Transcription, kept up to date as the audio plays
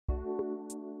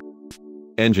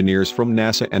engineers from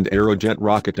NASA and Aerojet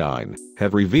Rocketdyne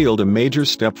have revealed a major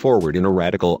step forward in a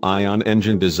radical ion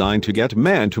engine designed to get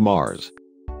man to Mars.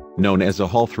 Known as a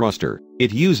Hall thruster,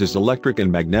 it uses electric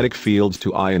and magnetic fields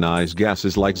to ionize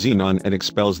gases like xenon and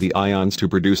expels the ions to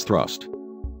produce thrust.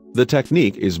 The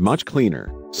technique is much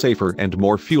cleaner, safer and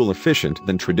more fuel-efficient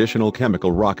than traditional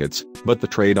chemical rockets, but the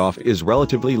trade-off is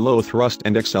relatively low thrust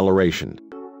and acceleration.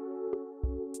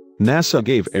 NASA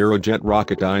gave Aerojet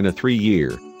Rocketdyne a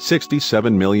 3-year,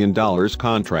 $67 million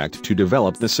contract to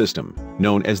develop the system,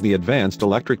 known as the Advanced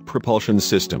Electric Propulsion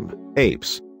System,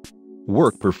 AEPS.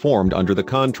 Work performed under the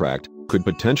contract could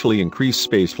potentially increase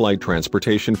spaceflight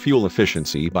transportation fuel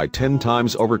efficiency by 10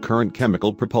 times over current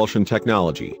chemical propulsion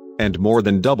technology, and more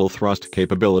than double thrust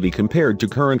capability compared to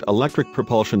current electric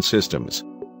propulsion systems.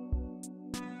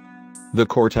 The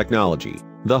core technology,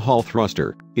 the Hall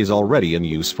thruster, is already in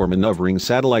use for maneuvering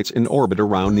satellites in orbit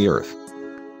around the Earth.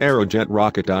 Aerojet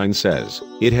Rocketdyne says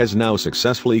it has now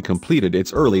successfully completed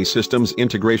its early systems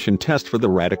integration test for the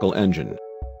Radical engine.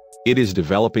 It is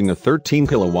developing a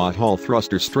 13-kilowatt Hall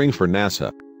thruster string for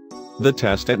NASA. The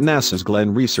test at NASA's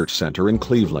Glenn Research Center in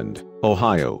Cleveland,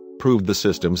 Ohio, proved the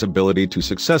system's ability to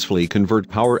successfully convert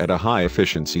power at a high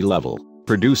efficiency level,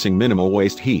 producing minimal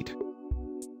waste heat.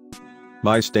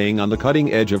 By staying on the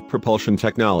cutting edge of propulsion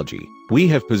technology, we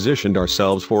have positioned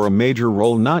ourselves for a major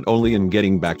role not only in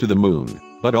getting back to the moon,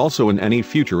 but also in any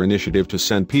future initiative to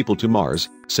send people to Mars,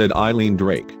 said Eileen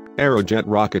Drake, Aerojet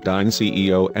Rocketdyne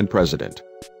CEO and President.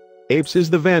 AEPS is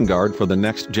the vanguard for the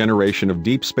next generation of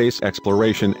deep space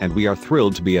exploration, and we are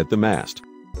thrilled to be at the mast.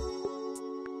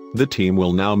 The team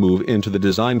will now move into the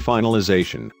design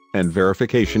finalization and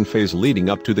verification phase leading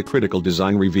up to the Critical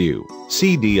Design Review,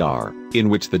 CDR, in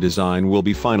which the design will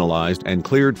be finalized and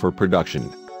cleared for production.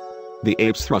 The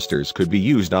AEPS thrusters could be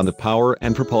used on the power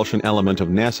and propulsion element of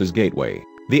NASA's Gateway,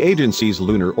 the agency's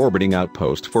lunar orbiting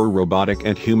outpost for robotic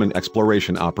and human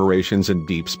exploration operations in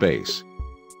deep space.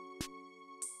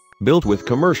 Built with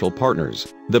commercial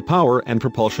partners, the power and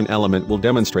propulsion element will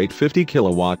demonstrate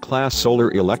 50-kilowatt class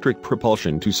solar electric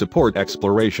propulsion to support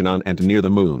exploration on and near the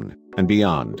Moon, and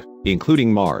beyond,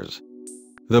 including Mars.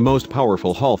 The most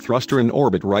powerful Hall thruster in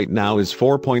orbit right now is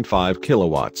 4.5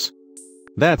 kilowatts.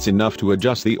 That's enough to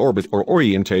adjust the orbit or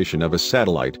orientation of a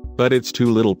satellite, but it's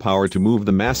too little power to move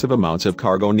the massive amounts of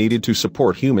cargo needed to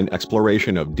support human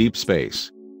exploration of deep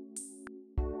space.